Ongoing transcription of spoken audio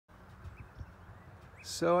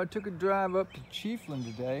So I took a drive up to Chiefland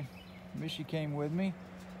today. Mishy came with me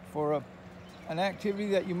for an activity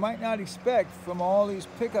that you might not expect from all these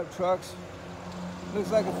pickup trucks.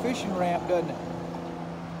 Looks like a fishing ramp, doesn't it?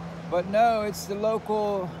 But no, it's the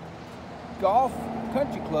local golf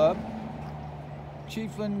country club,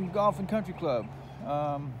 Chiefland Golf and Country Club.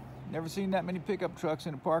 Never seen that many pickup trucks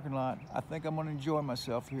in a parking lot. I think I'm gonna enjoy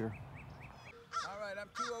myself here. All right, I'm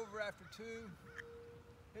 2 over after 2.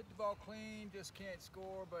 Hit the ball clean, just can't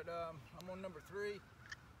score, but I'm on number 3.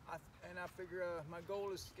 And I figure my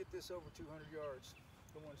goal is to get this over 200 yards.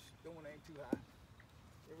 Don't want to aim too high.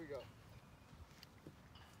 Here we go.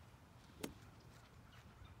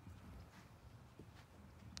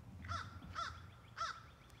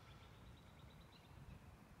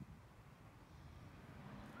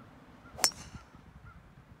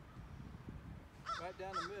 Right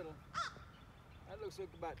down the middle. That looks like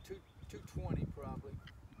about 220 probably.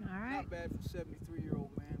 All right. Not bad for a 73-year-old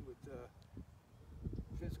man with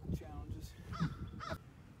physical challenges.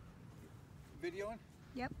 Videoing?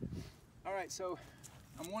 Yep. All right, so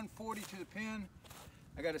I'm 140 to the pin.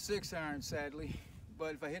 I got a 6-iron sadly,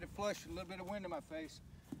 but if I hit it flush with a little bit of wind in my face,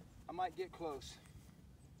 I might get close.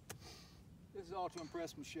 This is all to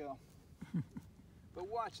impress Michelle. But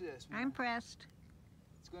watch this. Man. I'm impressed.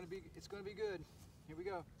 It's gonna be good. Here we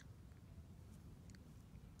go.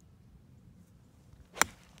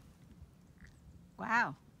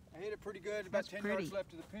 Wow. I hit it pretty good. About 10 yards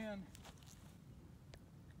left to the pin.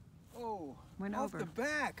 Oh, went off over the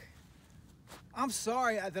back. I'm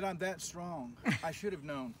sorry that I'm that strong. I should have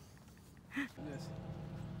known. This.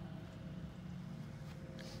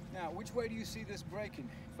 Now, which way do you see this breaking?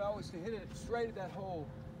 If I was to hit it straight at that hole,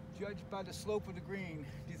 judged by the slope of the green,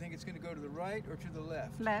 do you think it's going to go to the right or to the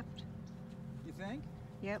left? Left. You think?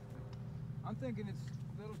 Yep. I'm thinking it's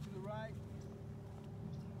a little to the right.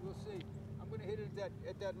 We'll see. I'm going to hit it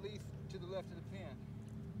at that leaf to the left of the pin.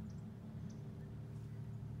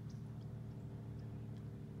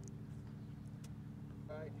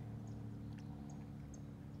 Right.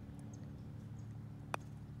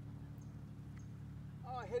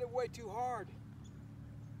 Oh, I hit it way too hard.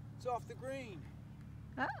 It's off the green.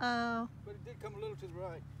 Uh-oh. But it did come a little to the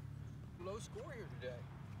right. Low score here today.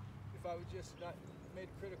 If I would just not made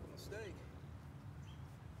a critical mistake.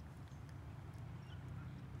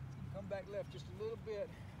 Come back left just a little bit.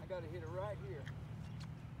 I got to hit it right here.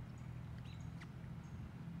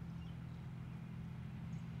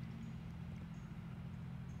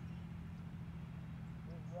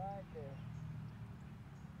 Right there.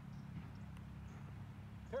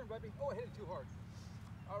 Turn, baby. Oh, I hit it too hard.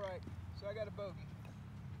 All right, so I got a bogey.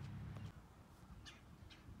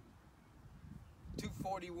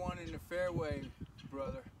 241 in the fairway,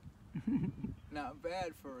 brother. Not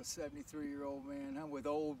bad for a 73-year-old man. I'm with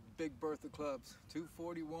old Big Bertha clubs.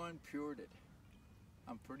 241 pured it.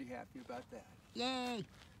 I'm pretty happy about that. Yay!